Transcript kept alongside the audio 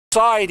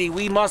society,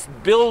 we must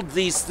build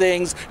these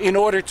things in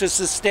order to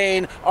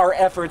sustain our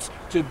efforts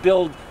to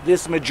build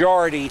this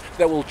majority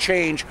that will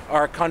change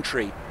our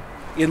country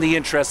in the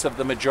interests of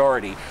the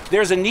majority.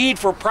 There's a need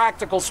for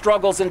practical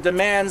struggles and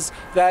demands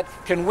that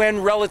can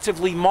win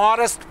relatively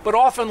modest but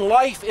often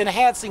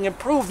life-enhancing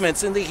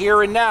improvements in the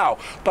here and now.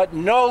 But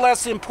no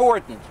less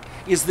important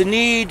is the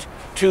need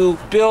to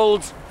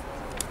build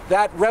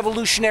that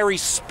revolutionary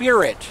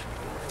spirit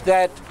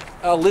that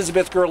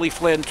Elizabeth Gurley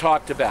Flynn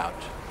talked about.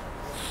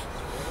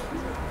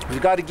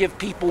 We've got to give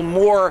people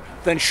more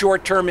than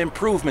short-term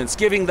improvements,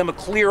 giving them a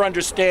clear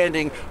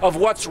understanding of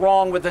what's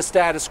wrong with the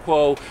status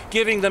quo,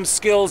 giving them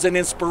skills and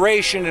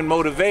inspiration and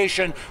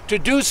motivation to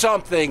do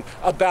something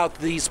about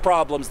these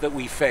problems that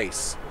we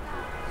face.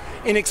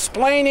 In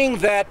explaining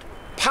that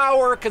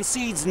power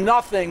concedes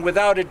nothing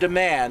without a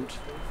demand,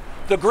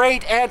 the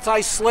great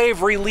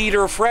anti-slavery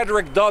leader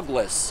Frederick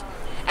Douglass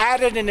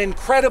added an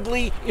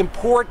incredibly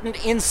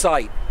important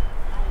insight.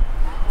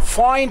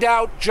 Find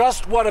out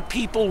just what a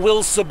people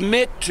will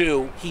submit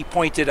to, he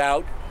pointed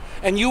out,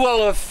 and you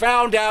will have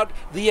found out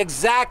the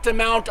exact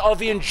amount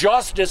of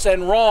injustice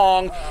and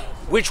wrong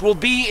which will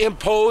be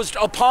imposed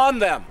upon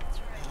them.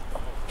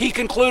 He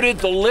concluded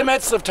the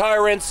limits of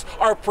tyrants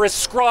are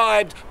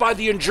prescribed by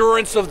the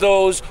endurance of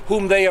those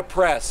whom they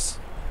oppress.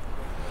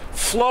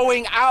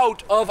 Flowing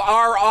out of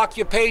our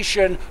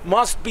occupation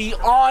must be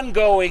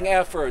ongoing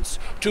efforts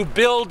to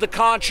build the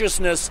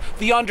consciousness,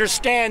 the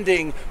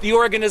understanding, the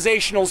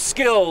organizational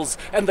skills,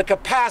 and the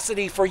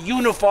capacity for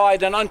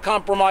unified and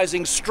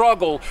uncompromising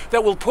struggle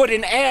that will put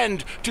an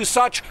end to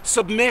such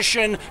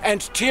submission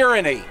and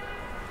tyranny,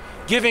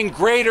 giving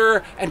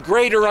greater and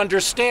greater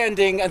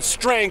understanding and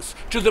strength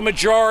to the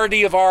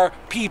majority of our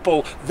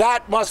people.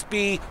 That must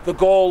be the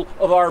goal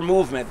of our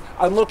movement.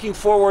 I'm looking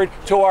forward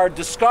to our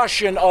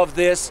discussion of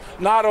this,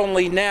 not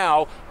only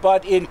now,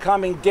 but in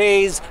coming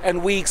days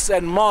and weeks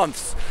and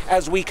months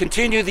as we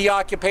continue the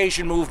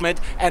occupation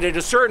movement and at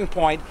a certain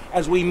point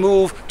as we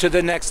move to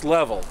the next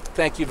level.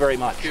 Thank you very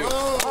much.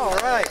 All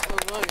right.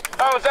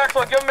 That was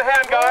excellent. Give him a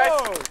hand, guys.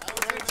 Oh,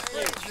 great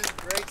speech.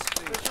 Great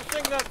speech. Let's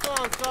sing that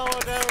song,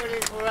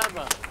 Solidarity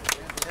Forever.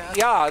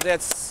 Yeah,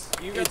 that's...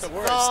 You got the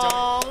words, don't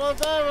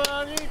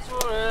Solidarity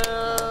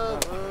Forever.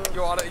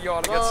 you? You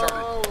ought to get started.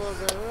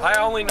 I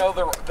only know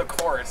the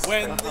chorus.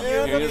 When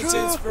the union's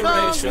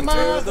inspiration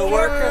through the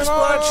workers'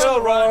 blood shall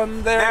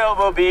run, There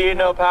will be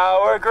no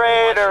power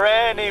greater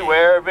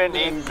anywhere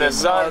beneath the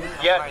sun.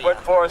 Yet what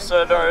force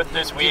on earth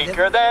is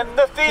weaker than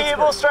the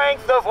feeble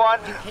strength of one?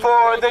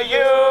 For the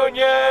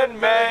union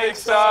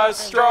makes us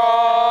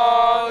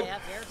strong.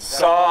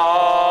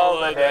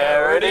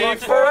 Solidarity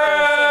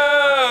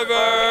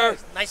forever.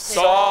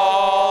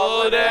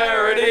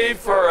 Solidarity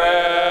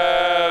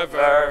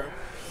forever.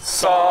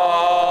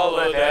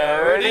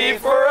 Solidarity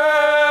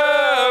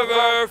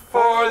forever.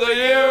 For the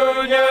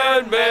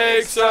union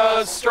makes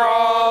us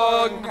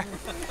strong.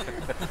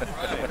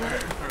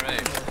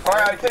 All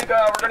right, I think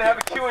we're going to have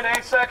a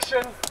Q&A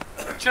section.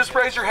 Just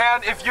raise your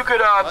hand if you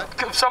could,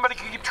 if somebody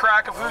could keep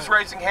track of who's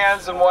raising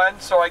hands and when,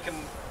 so I can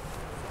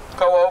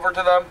go over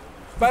to them.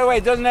 By the way,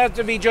 it doesn't have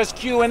to be just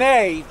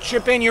Q&A.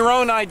 Chip in your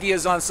own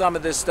ideas on some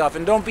of this stuff,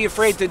 and don't be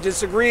afraid to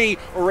disagree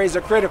or raise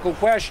a critical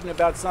question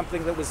about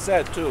something that was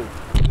said, too.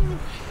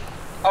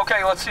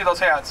 Okay, let's see those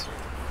hands.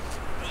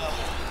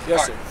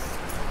 Yes, sir.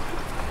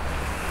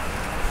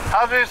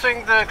 How do you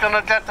think they're going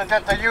to get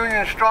the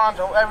union strong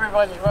so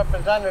everybody's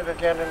represented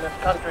again in this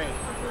country?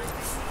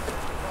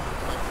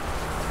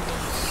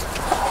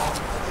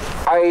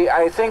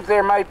 I think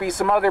there might be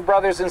some other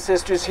brothers and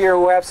sisters here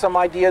who have some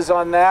ideas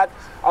on that.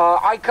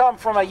 I come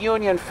from a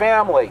union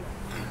family.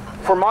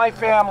 For my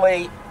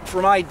family,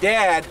 for my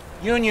dad,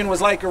 union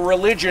was like a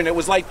religion. It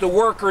was like the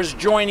workers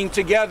joining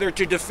together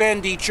to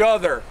defend each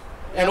other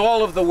and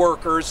all of the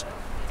workers.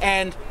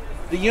 And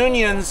the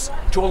unions,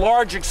 to a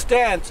large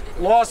extent,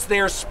 lost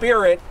their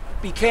spirit,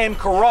 became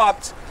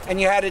corrupt, and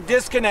you had a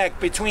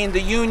disconnect between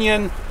the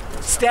union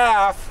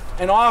staff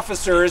and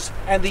officers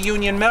and the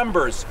union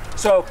members.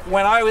 So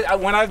when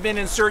I've been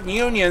in certain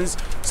unions,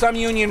 some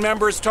union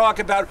members talk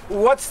about,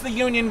 what's the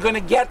union going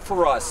to get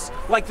for us?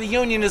 Like the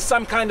union is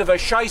some kind of a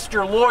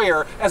shyster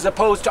lawyer as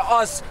opposed to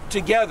us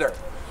together.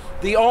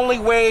 The only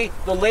way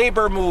the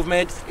labor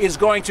movement is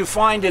going to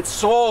find its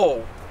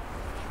soul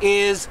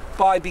is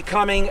by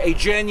becoming a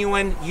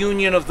genuine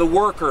union of the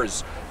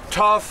workers.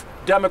 Tough,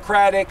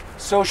 democratic,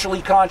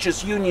 socially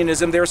conscious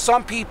unionism. There are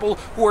some people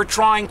who are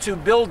trying to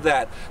build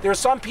that. There are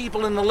some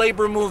people in the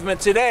labor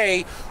movement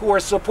today who are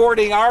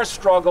supporting our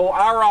struggle,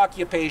 our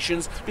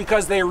occupations,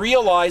 because they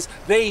realize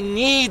they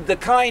need the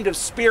kind of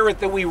spirit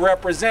that we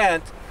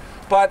represent.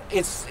 But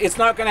it's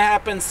not going to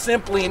happen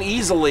simply and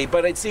easily,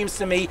 but it seems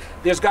to me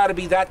there's got to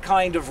be that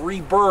kind of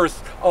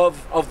rebirth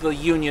of the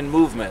union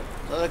movement.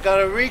 So they've got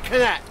to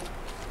reconnect.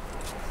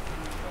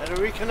 They've got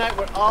to reconnect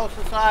with all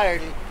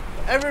society.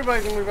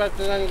 Everybody can be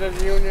represented in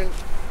the union.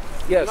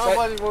 Yes,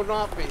 nobody will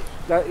not be.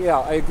 Yeah,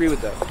 I agree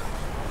with that.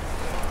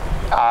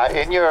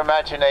 In your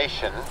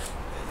imagination,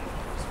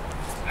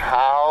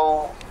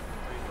 how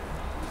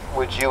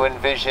would you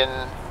envision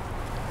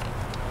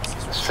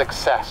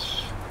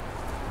success.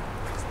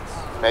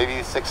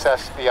 Maybe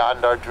success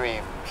beyond our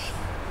dreams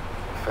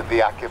for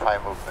the Occupy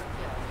movement.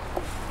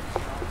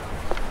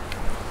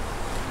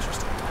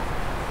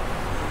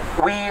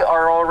 We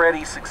are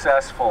already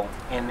successful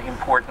in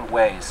important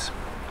ways.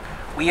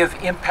 We have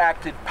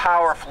impacted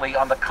powerfully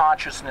on the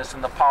consciousness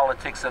and the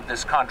politics of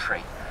this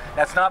country.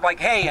 That's not like,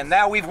 hey, and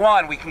now we've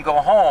won, we can go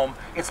home.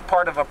 It's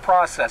part of a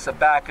process, a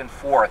back and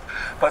forth.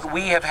 But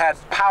we have had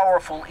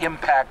powerful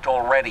impact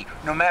already.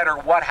 No matter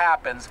what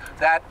happens,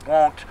 that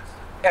won't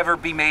ever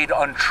be made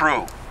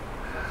untrue.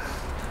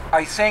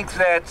 I think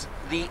that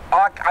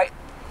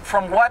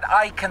from what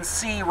I can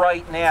see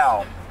right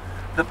now,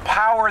 the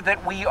power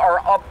that we are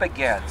up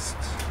against,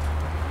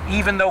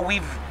 even though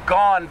we've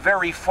gone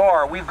very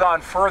far, we've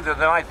gone further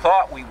than I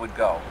thought we would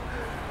go.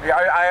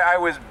 I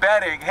was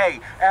betting, hey,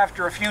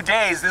 after a few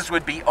days this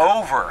would be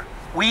over.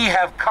 We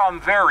have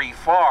come very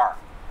far.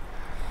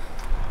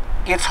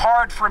 It's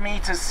hard for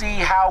me to see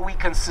how we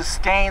can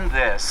sustain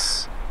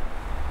this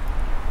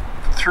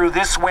through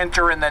this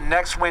winter and then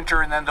next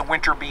winter and then the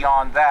winter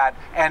beyond that.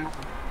 And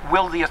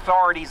will the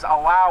authorities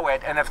allow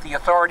it? And if the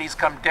authorities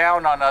come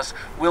down on us,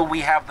 will we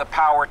have the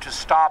power to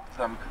stop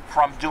them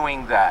from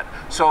doing that?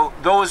 So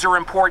those are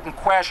important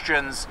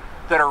questions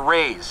that are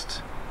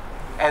raised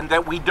and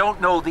that we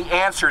don't know the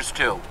answers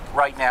to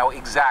right now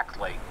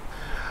exactly.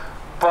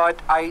 But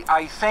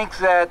I think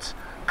that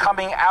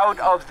coming out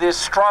of this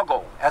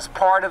struggle, as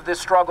part of this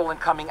struggle and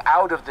coming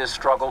out of this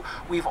struggle,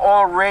 we've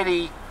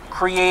already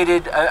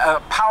created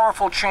a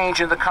powerful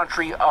change in the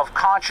country of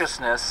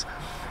consciousness.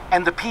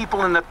 And the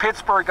people in the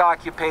Pittsburgh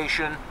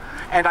occupation,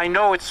 and I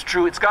know it's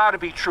true, it's got to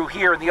be true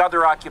here in the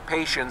other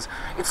occupations,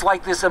 it's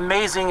like this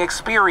amazing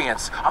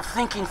experience of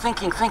thinking,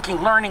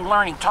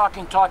 learning,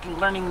 talking,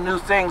 learning new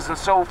things and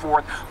so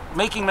forth,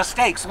 making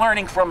mistakes,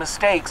 learning from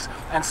mistakes,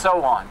 and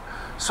so on.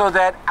 So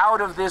that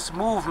out of this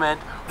movement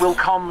will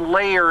come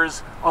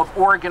layers of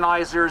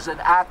organizers and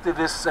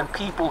activists and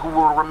people who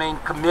will remain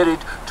committed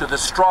to the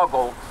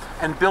struggle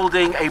and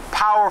building a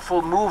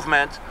powerful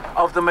movement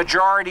of the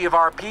majority of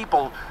our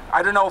people.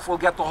 I don't know if we'll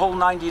get the whole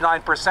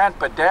 99%,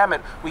 but damn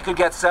it, we could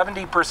get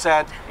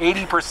 70%,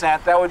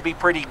 80%, that would be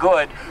pretty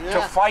good,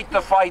 to fight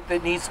the fight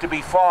that needs to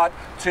be fought,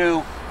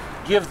 to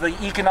give the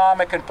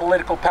economic and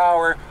political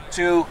power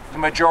to the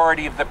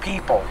majority of the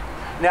people.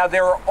 Now,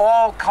 there are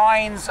all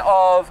kinds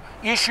of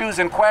issues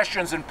and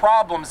questions and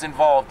problems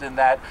involved in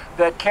that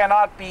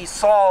cannot be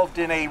solved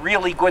in a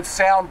really good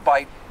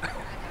soundbite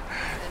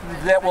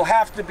that will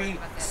have to be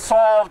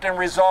solved and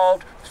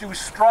resolved through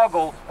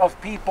struggle of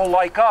people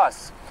like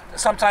us,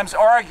 sometimes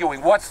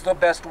arguing what's the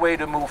best way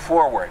to move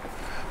forward.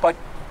 But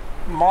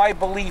my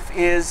belief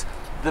is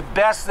the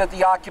best that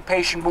the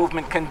occupation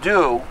movement can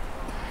do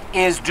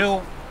is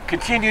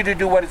continue to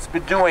do what it's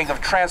been doing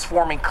of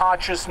transforming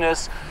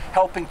consciousness,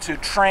 helping to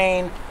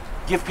train,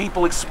 give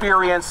people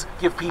experience,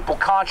 give people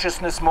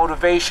consciousness,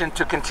 motivation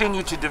to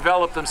continue to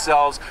develop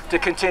themselves, to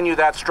continue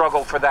that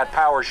struggle for that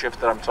power shift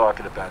that I'm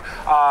talking about.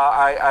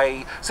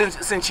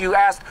 Since you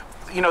asked,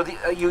 you know,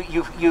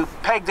 you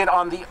pegged it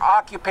on the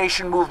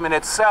occupation movement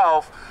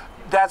itself,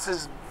 that's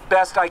as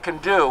best I can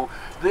do.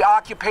 The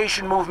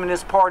occupation movement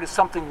is part of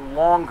something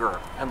longer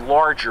and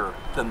larger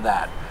than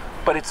that,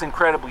 but it's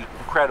incredibly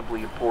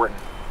important.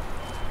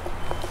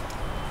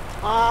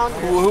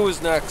 Who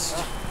is next?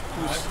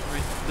 Who's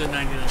the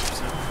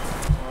 99%?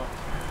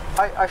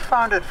 I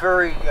found it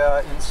very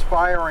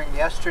inspiring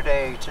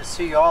yesterday to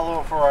see all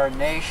over our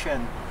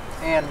nation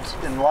and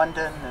in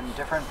London and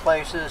different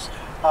places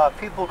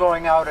people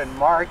going out and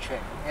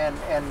marching,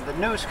 and the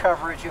news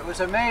coverage. It was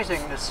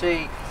amazing to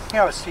see, you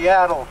know,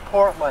 Seattle,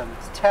 Portland,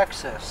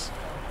 Texas,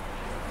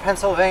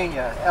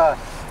 Pennsylvania,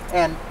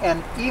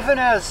 and even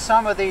as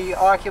some of the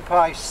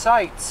Occupy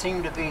sites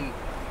seem to be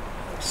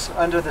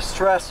under the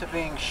stress of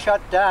being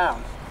shut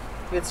down,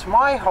 it's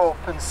my hope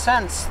and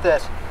sense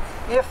that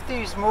if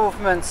these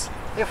movements,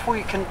 if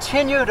we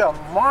continue to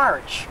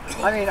march,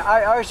 I mean,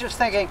 I was just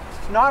thinking,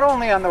 not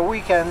only on the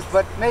weekends,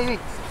 but maybe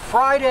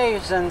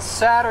Fridays and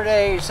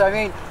Saturdays. I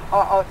mean,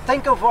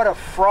 think of what a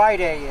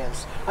Friday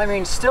is. I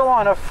mean, still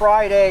on a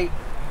Friday,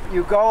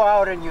 you go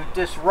out and you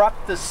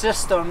disrupt the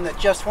system that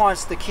just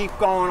wants to keep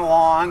going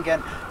along,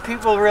 and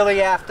people really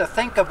have to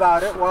think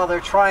about it while they're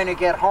trying to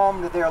get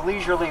home to their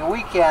leisurely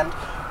weekend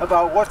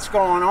about what's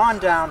going on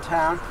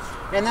downtown.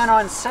 And then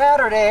on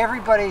Saturday,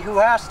 everybody who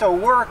has to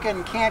work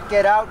and can't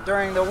get out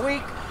during the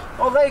week,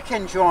 well, they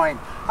can join.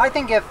 I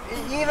think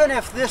even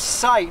if this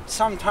site,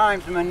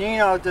 sometimes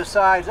Menino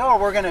decides, oh,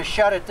 we're going to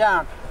shut it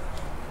down,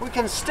 we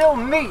can still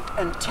meet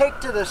and take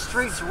to the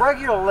streets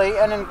regularly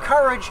and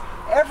encourage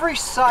every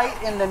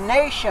site in the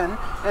nation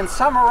and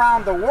some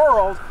around the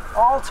world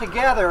all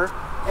together.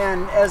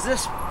 And as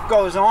this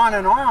goes on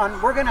and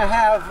on, we're going to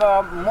have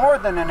more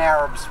than an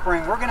Arab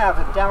Spring. We're going to have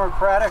a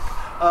democratic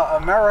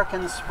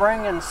American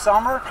spring and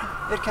summer.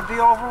 It can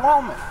be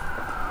overwhelming.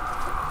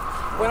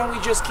 Why don't we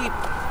just keep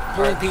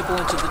pulling people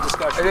into the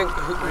discussion?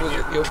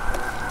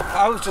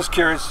 I was just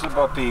curious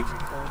about the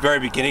very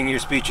beginning of your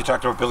speech. You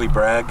talked about Billy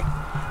Bragg,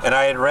 And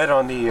I had read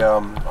on the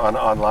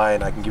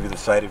online, I can give you the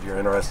site if you're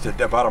interested,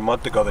 about a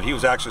month ago that he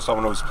was actually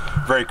someone who was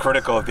very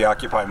critical of the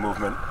Occupy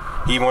movement.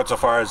 He went so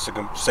far as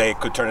to say it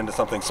could turn into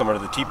something similar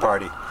to the Tea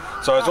Party.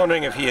 So I was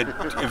wondering if he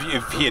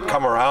had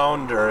come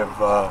around, or if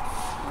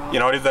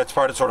if that's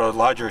part of sort of a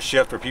larger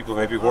shift where people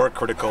maybe were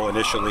critical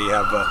initially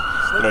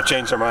have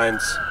changed their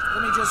minds.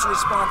 Let me just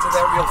respond to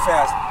that real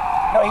fast.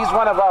 No, he's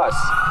one of us.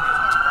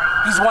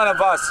 He's one of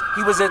us.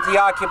 He was at the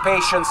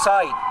occupation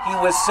site. He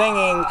was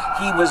singing.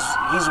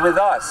 He's with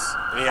us.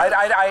 Yeah.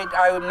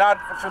 I'm not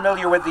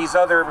familiar with these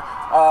other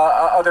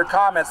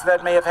comments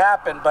that may have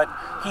happened, but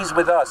he's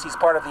with us. He's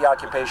part of the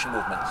occupation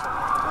movement.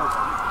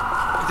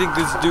 I think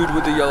this dude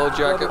with the yellow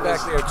jacket back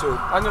there too.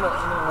 I'm gonna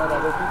let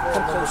other people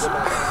come closer.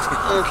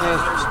 Okay.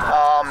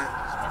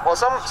 Well,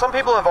 some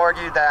people have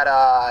argued that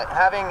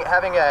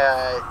having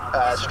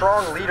a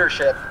strong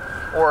leadership,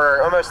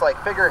 or almost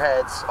like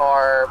figureheads,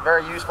 are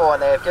very useful,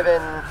 and they have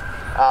given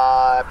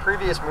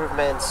previous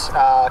movements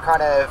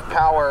kind of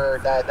power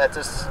that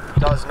this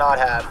does not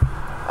have.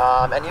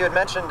 And you had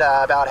mentioned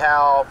about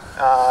how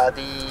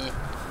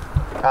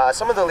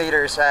some of the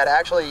leaders had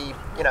actually,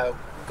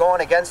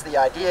 gone against the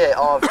idea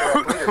of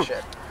direct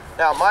leadership.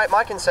 Now,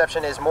 my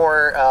conception is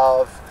more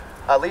of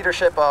a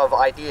leadership of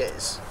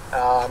ideas,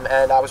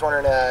 and I was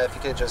wondering if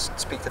you could just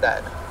speak to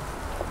that.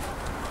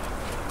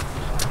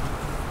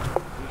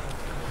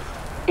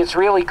 It's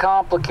really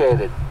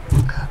complicated.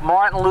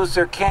 Martin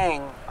Luther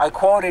King, I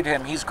quoted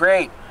him, he's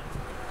great.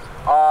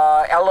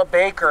 Ella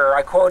Baker,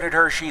 I quoted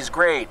her, she's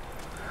great.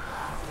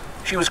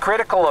 She was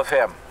critical of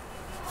him.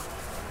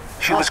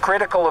 She was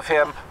critical of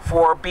him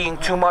for being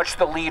too much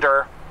the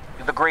leader,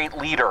 the great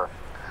leader.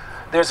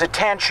 There's a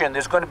tension,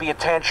 there's going to be a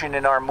tension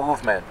in our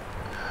movement.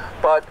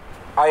 But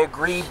I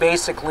agree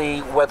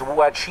basically with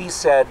what she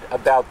said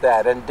about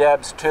that, and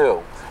Debs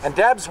too. And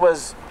Debs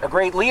was a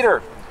great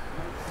leader.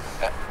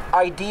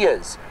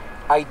 Ideas,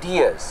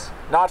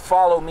 not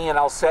follow me and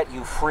I'll set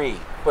you free.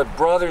 But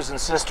brothers and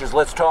sisters,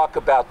 let's talk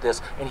about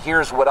this, and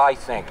here's what I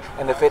think.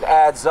 And if it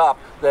adds up,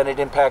 then it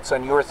impacts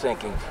on your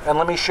thinking. And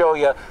let me show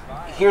you,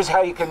 here's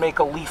how you can make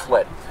a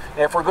leaflet.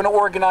 And if we're going to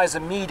organize a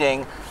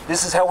meeting,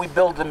 this is how we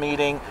build the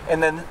meeting,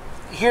 and then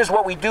here's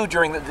what we do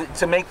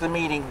to make the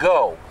meeting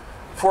go.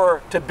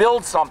 To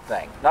build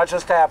something, not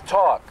just to have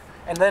talk.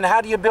 And then how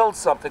do you build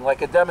something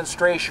like a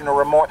demonstration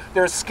or a more?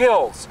 There's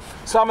skills.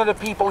 Some of the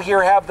people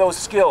here have those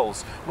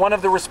skills. One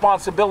of the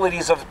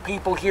responsibilities of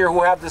people here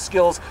who have the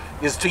skills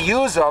is to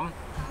use them,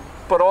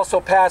 but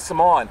also pass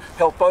them on.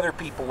 Help other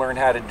people learn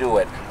how to do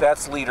it.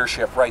 That's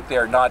leadership right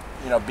there, not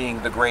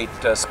being the great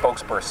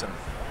spokesperson.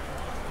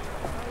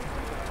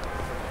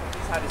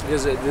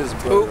 There's a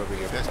bird over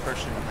here. Best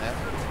person in that.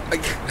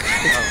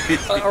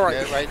 All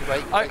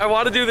right. I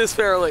want to do this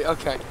fairly.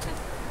 Okay.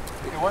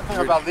 One thing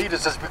about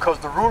leaders is because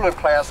the ruling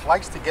class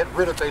likes to get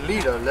rid of their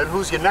leader, then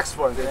who's your next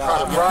one? They try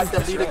to bribe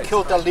their leader,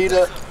 kill their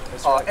leader,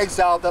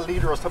 exile their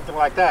leader, or something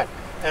like that.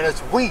 And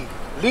it's we.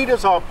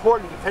 Leaders are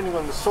important depending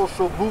on the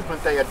social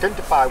movement they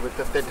identify with.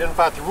 If they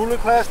identify with the ruling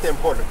class, they're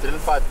important. If they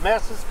identify with the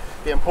masses,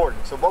 they're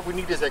important. So what we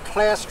need is a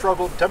class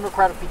struggle,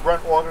 democratically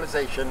run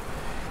organization,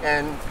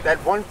 and that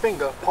one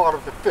finger part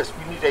of the fist.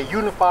 We need a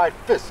unified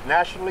fist,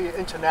 nationally and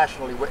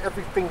internationally, where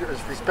every finger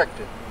is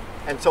respected.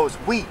 And so it's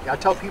we. I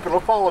tell people,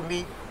 don't follow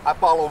me, I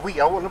follow we. I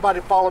don't want nobody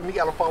to follow me,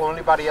 I don't follow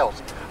anybody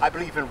else. I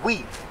believe in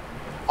we.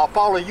 I'll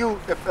follow you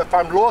if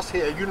I'm lost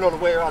here, you know the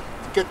way to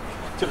get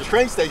to the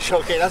train station.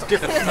 Okay, that's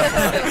different.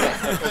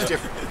 That's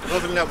different.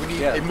 Other than that, we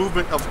need a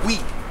movement of we.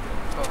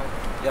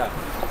 Yeah.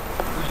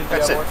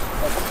 That's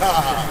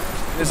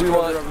it. Is we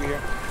want over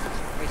here?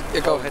 Yeah,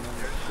 go ahead.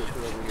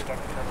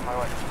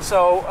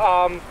 So,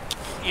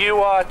 you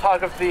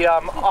talk of the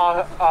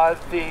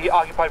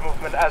Occupy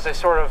movement as a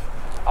sort of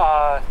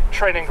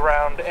training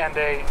ground and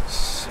a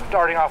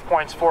starting off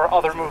points for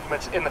other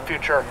movements in the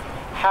future.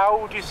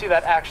 How do you see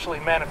that actually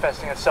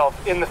manifesting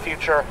itself in the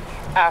future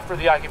after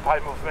the Occupy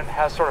movement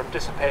has sort of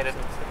dissipated?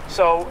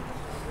 So,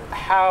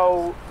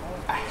 I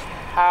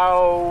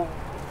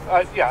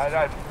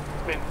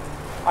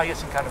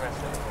guess you kind of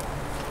answered it.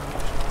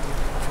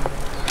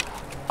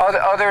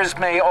 Others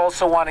may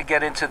also want to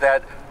get into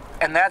that,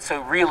 and that's a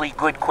really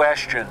good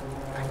question,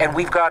 and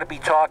we've got to be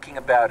talking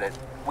about it.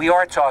 We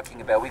are talking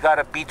about it. We got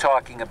to be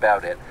talking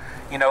about it.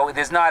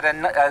 There's not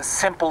a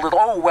simple little,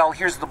 oh, well,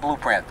 here's the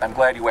blueprint. I'm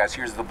glad you asked,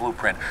 here's the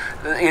blueprint.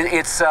 When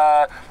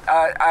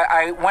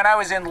I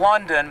was in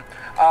London,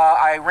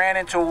 I ran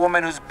into a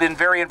woman who's been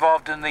very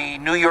involved in the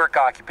New York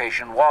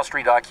occupation, Wall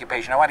Street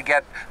occupation.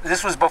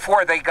 This was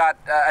before they got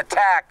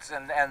attacked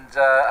and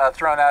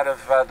thrown out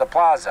of the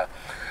plaza.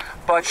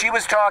 But she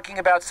was talking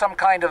about some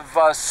kind of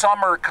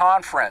summer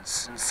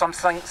conference, and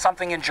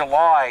something in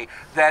July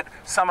that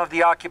some of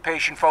the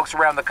occupation folks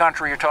around the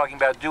country are talking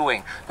about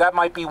doing. That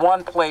might be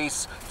one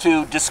place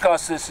to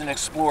discuss this and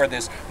explore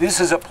this. This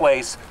is a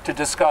place to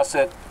discuss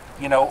it,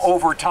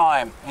 over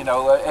time.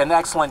 An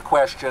excellent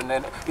question,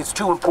 and it's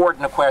too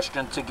important a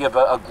question to give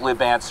a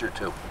glib answer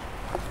to.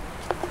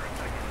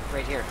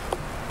 Right here.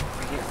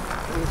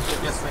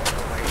 Yes, ma'am.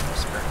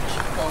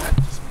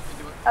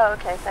 Oh,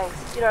 okay,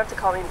 thanks. You don't have to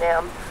call me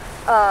ma'am.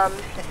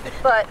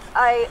 But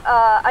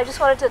I just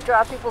wanted to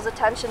draw people's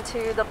attention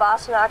to the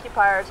Boston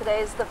Occupier.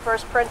 Today is the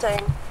first printing.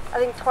 I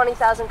think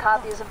 20,000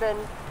 copies have been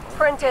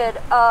printed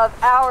of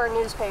our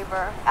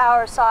newspaper,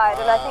 our side,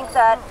 and I think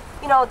that,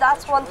 you know,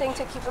 that's one thing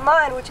to keep in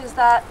mind, which is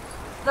that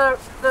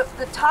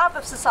the top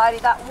of society,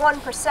 that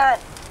 1%,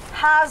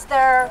 has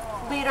their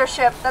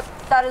leadership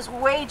that is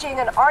waging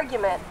an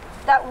argument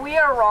that we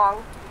are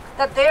wrong,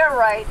 that they are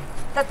right,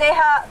 that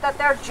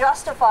they're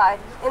justified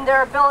in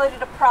their ability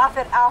to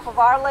profit off of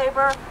our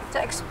labor,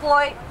 to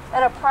exploit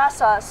and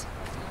oppress us.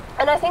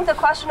 And I think the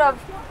question of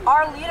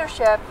our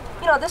leadership,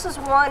 you know, this is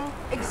one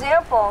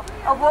example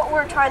of what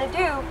we're trying to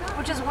do,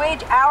 which is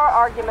wage our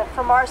argument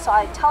from our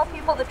side, tell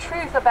people the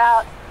truth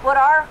about what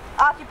our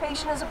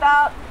occupation is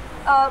about,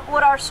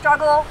 what our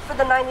struggle for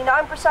the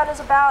 99% is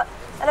about.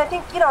 And I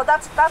think, you know,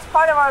 that's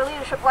part of our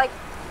leadership. Like,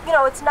 you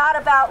know, it's not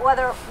about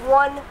whether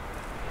one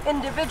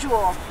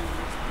individual,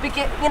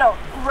 you know,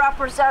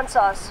 represents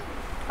us,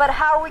 but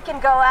how we can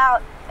go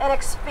out and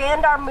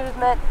expand our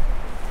movement.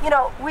 You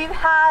know, we've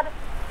had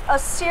a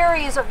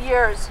series of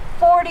years,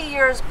 40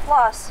 years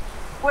plus,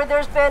 where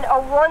there's been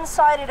a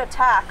one-sided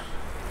attack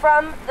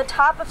from the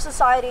top of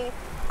society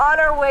on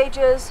our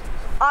wages,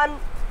 on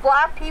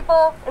black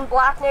people in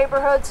black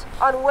neighborhoods,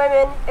 on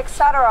women,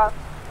 etc.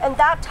 And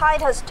that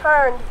tide has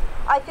turned,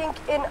 I think,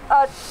 in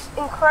an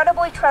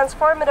incredibly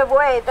transformative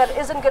way that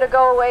isn't going to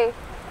go away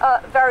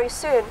very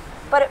soon.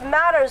 But it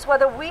matters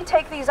whether we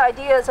take these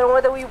ideas and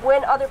whether we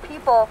win other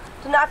people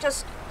to not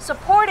just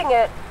supporting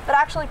it, but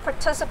actually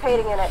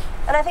participating in it.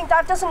 And I think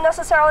that doesn't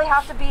necessarily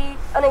have to be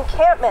an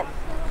encampment.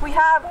 We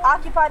have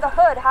Occupy the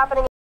Hood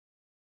happening,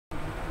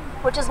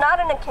 which is not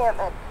an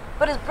encampment,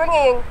 but is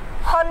bringing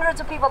hundreds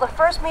of people. The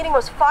first meeting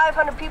was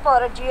 500 people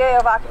at a GA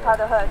of Occupy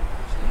the Hood.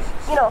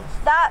 You know,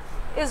 that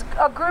is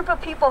a group of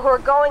people who are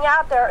going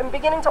out there and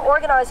beginning to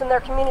organize in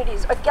their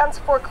communities against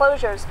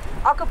foreclosures.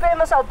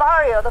 Ocupemos el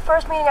Barrio, the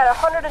first meeting had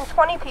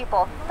 120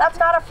 people. That's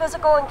not a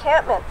physical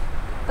encampment,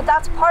 but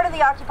that's part of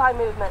the Occupy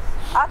movement.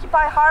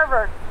 Occupy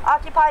Harvard,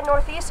 Occupy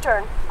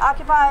Northeastern,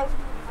 Occupy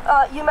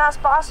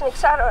UMass Boston,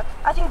 etc.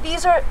 I think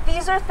these are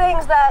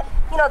things that,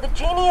 you know, the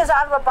genie is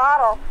out of the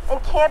bottle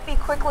and can't be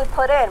quickly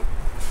put in.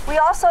 We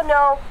also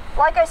know,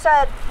 like I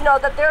said, you know,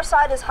 that their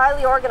side is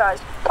highly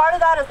organized. Part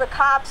of that is the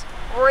cops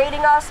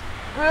raiding us,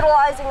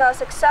 brutalizing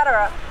us,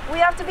 etc. We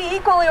have to be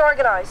equally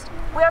organized.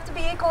 We have to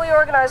be equally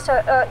organized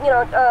to,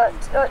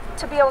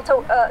 to be able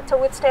to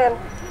withstand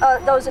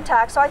those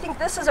attacks. So I think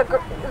this is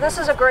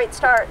a great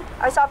start.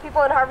 I saw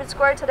people in Harvard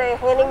Square today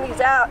handing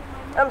these out.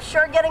 I'm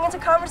sure getting into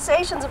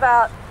conversations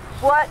about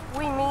what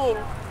we mean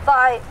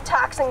by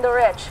taxing the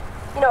rich,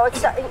 you know,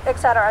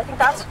 etc. I think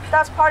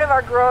that's part of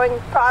our growing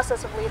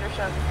process of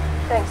leadership.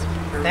 Thanks.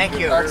 Thank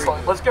you.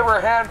 Excellent. Let's give her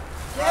a hand.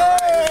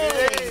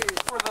 Yay!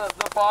 For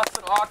the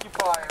Boston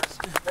Occupiers.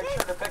 Make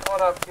sure to pick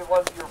one up, give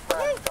one to your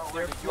friend. Don't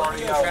leave it. You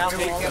already know.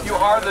 You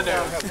are the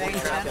news.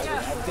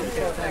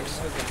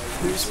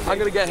 I'm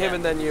going to get him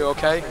and then you,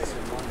 okay?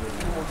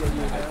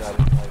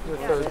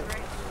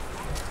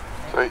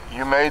 So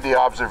you made the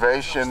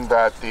observation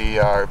that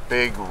the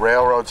big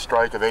railroad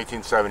strike of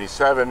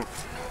 1877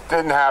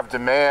 didn't have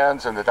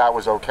demands and that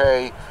was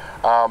okay.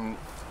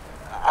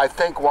 I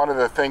think one of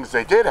the things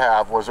they did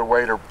have was a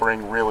way to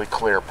bring really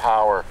clear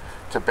power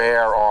to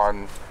bear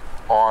on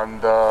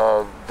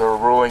the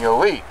ruling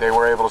elite. They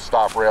were able to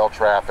stop rail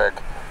traffic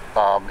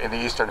in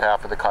the eastern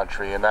half of the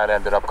country, and that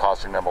ended up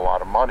costing them a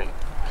lot of money.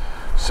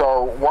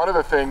 So one of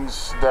the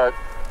things that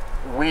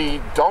we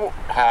don't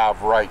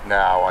have right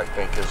now, I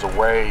think, is a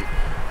way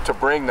to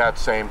bring that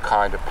same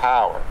kind of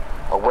power,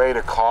 a way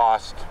to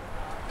cost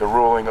the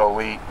ruling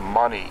elite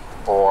money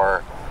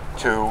or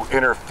to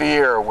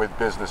interfere with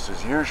business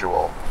as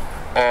usual.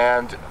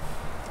 And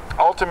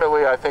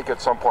ultimately, I think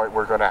at some point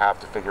we're going to have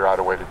to figure out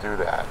a way to do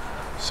that.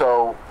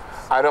 So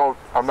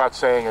I'm not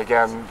saying,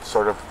 again,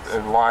 sort of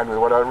in line with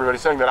what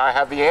everybody's saying, that I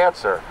have the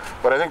answer,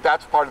 but I think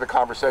that's part of the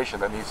conversation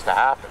that needs to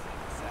happen.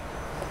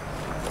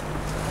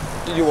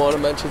 Did you want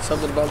to mention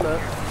something about that?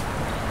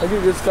 I do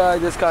this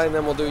guy, and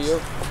then we'll do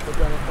you.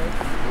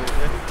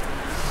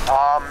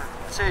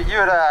 So you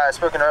had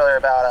spoken earlier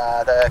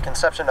about the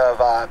conception of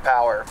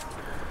power.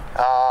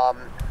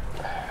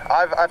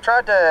 I've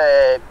tried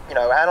to, you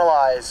know,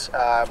 analyze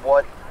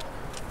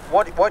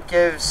what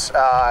gives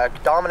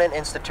dominant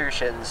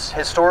institutions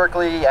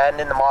historically and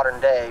in the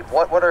modern day.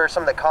 What are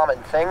some of the common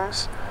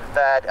things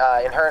that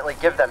inherently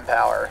give them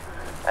power?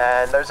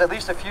 And there's at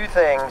least a few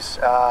things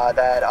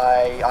that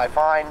I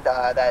find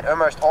that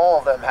almost all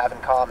of them have in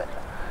common.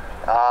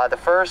 The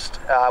first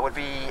would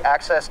be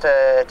access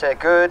to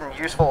good and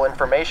useful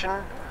information.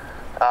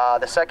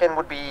 The second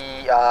would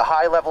be a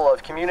high level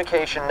of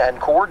communication and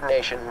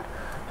coordination.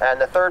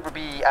 And the third would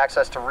be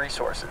access to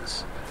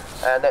resources.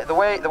 And the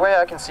way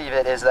I conceive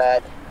it is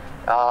that,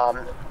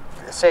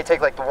 say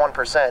take like the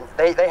 1%,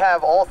 they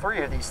have all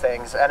three of these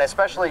things, and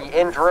especially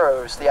in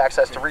droves, the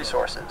access to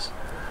resources.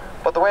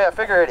 But the way I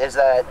figure it is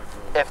that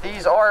if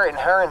these are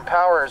inherent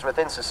powers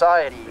within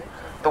society,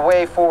 the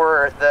way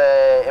for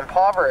the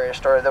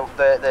impoverished, or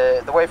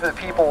the way for the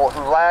people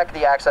who lack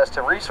the access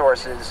to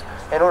resources,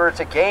 in order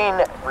to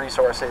gain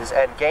resources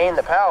and gain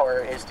the power,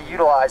 is to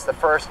utilize the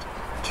first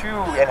two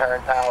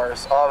inherent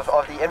powers of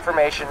the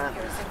information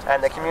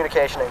and the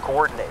communication and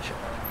coordination.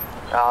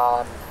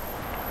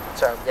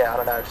 So yeah, I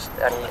don't know, just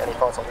any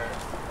thoughts on that?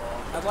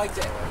 I'd like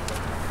to.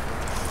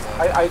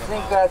 I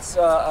think that's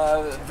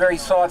very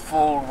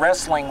thoughtful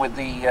wrestling with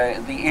the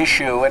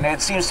issue, and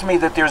it seems to me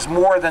that there's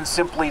more than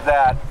simply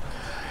that.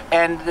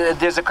 And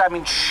there's a, I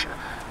mean,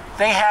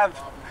 they have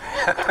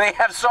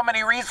so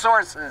many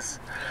resources.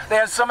 They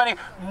have so many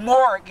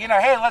more. You know,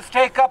 hey, let's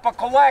take up a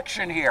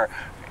collection here.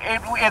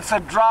 It's a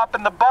drop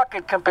in the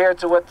bucket compared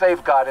to what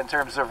they've got in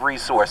terms of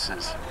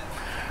resources.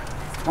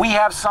 We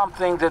have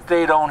something that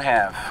they don't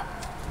have.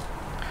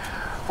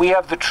 We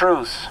have the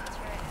truth.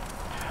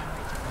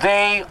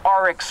 They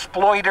are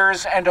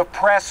exploiters and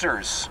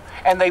oppressors,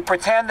 and they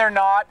pretend they're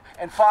not,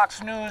 and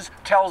Fox News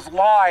tells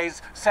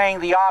lies saying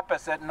the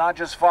opposite, not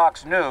just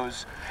Fox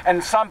News.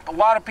 And a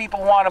lot of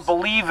people want to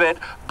believe it,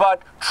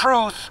 but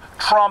truth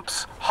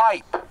trumps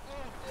hype.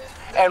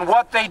 And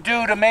what they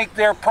do to make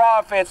their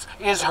profits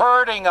is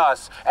hurting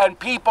us, and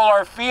people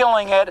are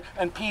feeling it,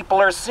 and people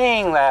are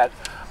seeing that.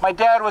 My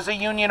dad was a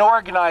union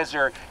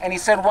organizer, and he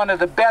said one of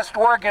the best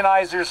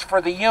organizers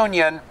for the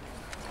union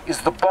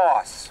is the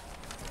boss.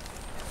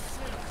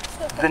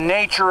 The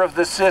nature of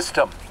the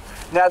system.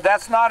 Now,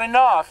 that's not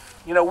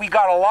enough. You know, we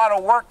got a lot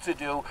of work to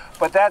do,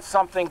 but that's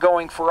something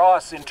going for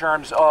us in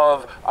terms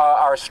of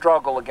our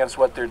struggle against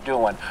what they're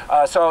doing.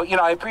 So, you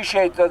know, I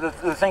appreciate the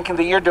thinking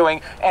that you're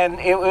doing, and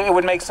it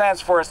would make sense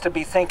for us to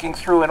be thinking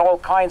through in all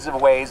kinds of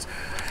ways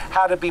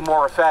how to be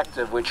more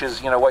effective, which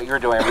is, you know, what you're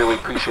doing. I really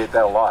appreciate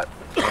that a lot.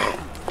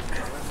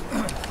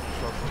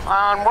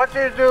 What do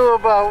you do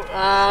about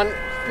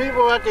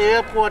people at the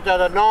airport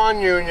that are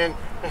non-union,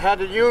 and had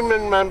the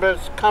union members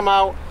come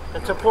out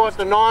and support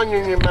the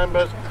non-union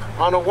members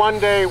on a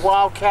one-day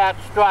wildcat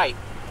strike?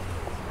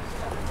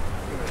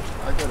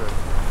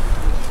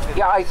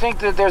 Yeah, I think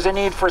that there's a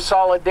need for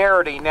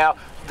solidarity. Now,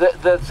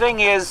 the thing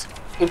is,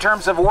 in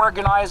terms of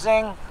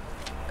organizing,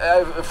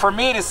 for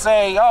me to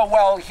say, oh,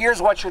 well,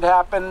 here's what should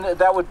happen,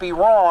 that would be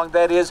wrong.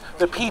 That is,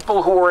 the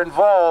people who are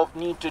involved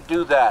need to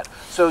do that.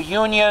 So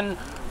union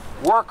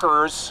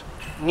workers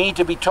need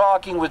to be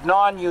talking with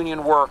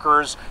non-union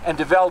workers and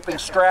developing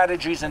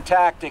strategies and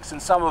tactics,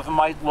 and some of them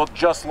might look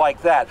just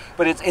like that.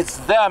 But it's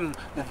them,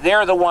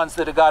 they're the ones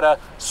that have got to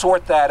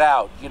sort that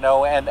out, you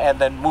know, and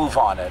then move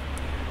on it.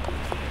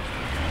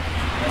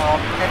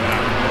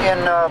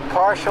 In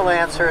partial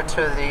answer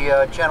to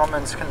the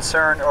gentleman's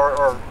concern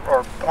or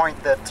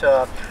point that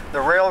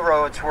the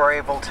railroads were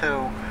able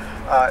to,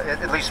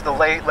 at least the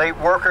late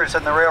workers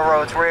in the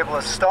railroads were able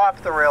to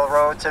stop the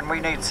railroads, and we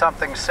need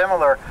something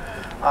similar.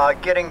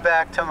 Getting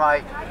back to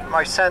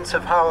my sense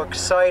of how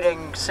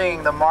exciting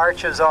seeing the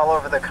marches all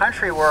over the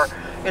country were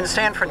in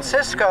San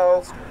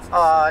Francisco,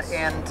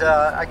 and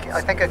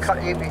I think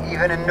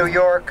even in New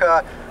York,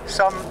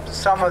 some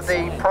of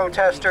the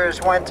protesters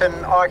went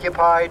and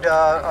occupied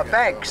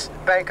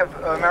Bank of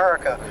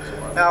America.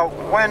 Now,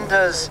 when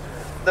does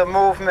the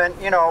movement,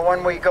 you know,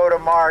 when we go to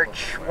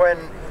march,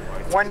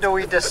 when do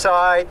we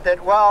decide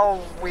that,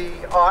 well, we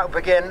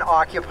begin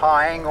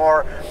occupying,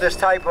 or this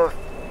type of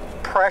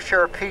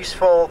pressure,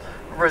 peaceful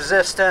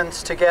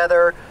resistance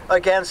together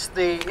against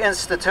the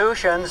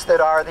institutions that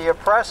are the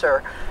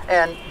oppressor,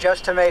 and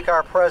just to make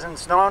our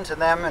presence known to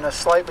them in a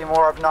slightly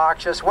more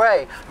obnoxious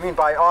way? I mean,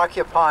 by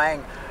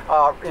occupying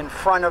in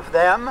front of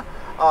them,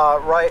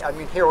 right? I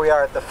mean, here we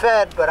are at the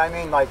Fed, but I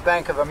mean like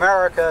Bank of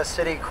America,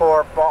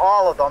 Citicorp,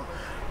 all of them.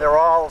 They're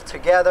all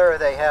together.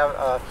 They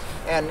have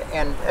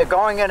and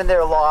going into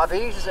their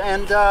lobbies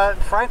and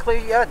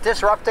frankly,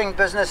 disrupting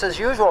business as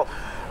usual.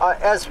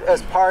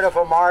 As part of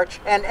a march,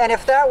 and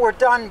if that were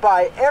done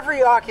by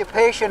every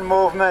occupation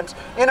movement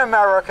in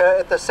America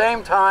at the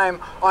same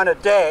time on a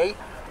day,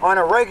 on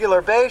a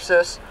regular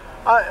basis,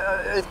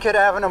 it could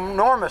have an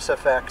enormous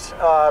effect.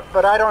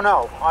 But I don't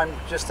know. I'm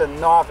just a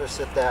novice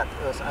at that.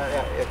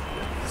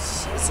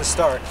 It's a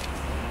start.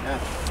 Yeah.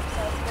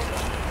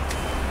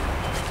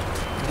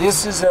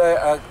 This is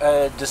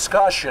a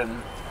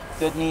discussion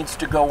that needs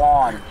to go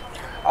on.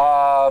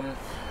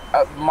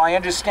 My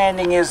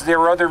understanding is there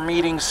are other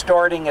meetings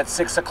starting at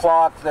 6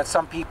 o'clock that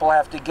some people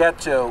have to get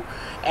to,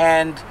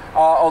 and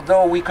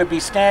although we could be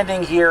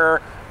standing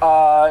here,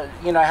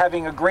 you know,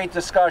 having a great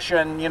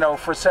discussion, you know,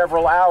 for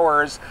several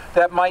hours,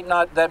 that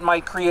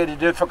might create a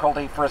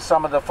difficulty for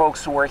some of the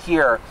folks who are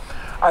here.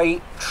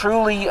 I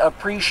truly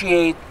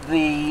appreciate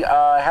the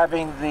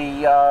having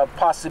the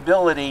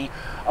possibility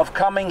of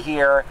coming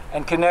here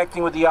and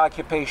connecting with the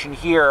occupation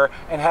here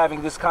and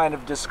having this kind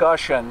of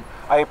discussion.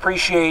 I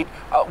appreciate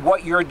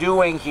what you're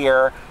doing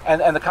here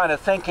and the kind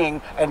of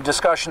thinking and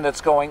discussion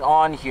that's going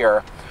on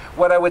here.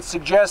 What I would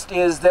suggest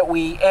is that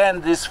we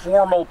end this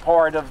formal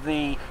part of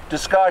the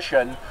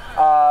discussion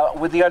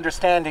with the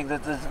understanding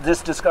that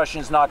this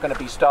discussion is not going to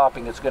be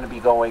stopping, it's going to be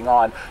going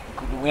on.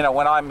 You know,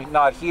 when I'm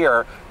not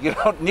here, you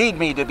don't need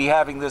me to be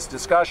having this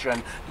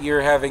discussion.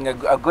 You're having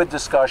a good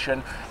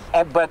discussion,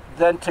 but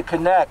then to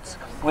connect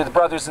with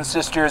brothers and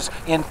sisters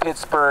in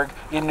Pittsburgh,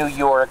 in New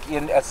York,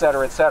 in et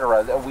cetera,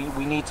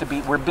 we need to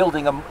be, we're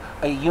building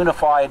a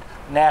unified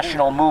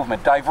national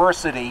movement,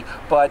 diversity,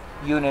 but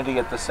unity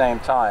at the same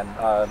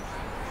time.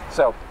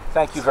 So,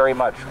 thank you very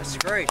much. That's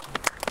great.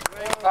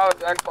 That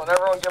was excellent.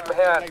 Everyone give him a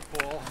hand.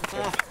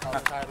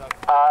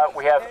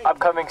 We have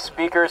upcoming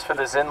speakers for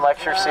the Zinn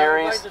lecture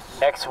series.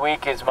 Next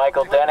week is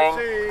Michael Denning.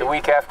 The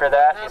week after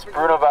that is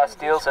Bruno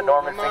Bastiles and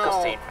Norman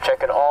Finkelstein.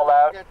 Check it all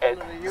out at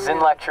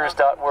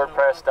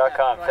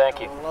zinnlectures.wordpress.com.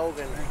 Thank you.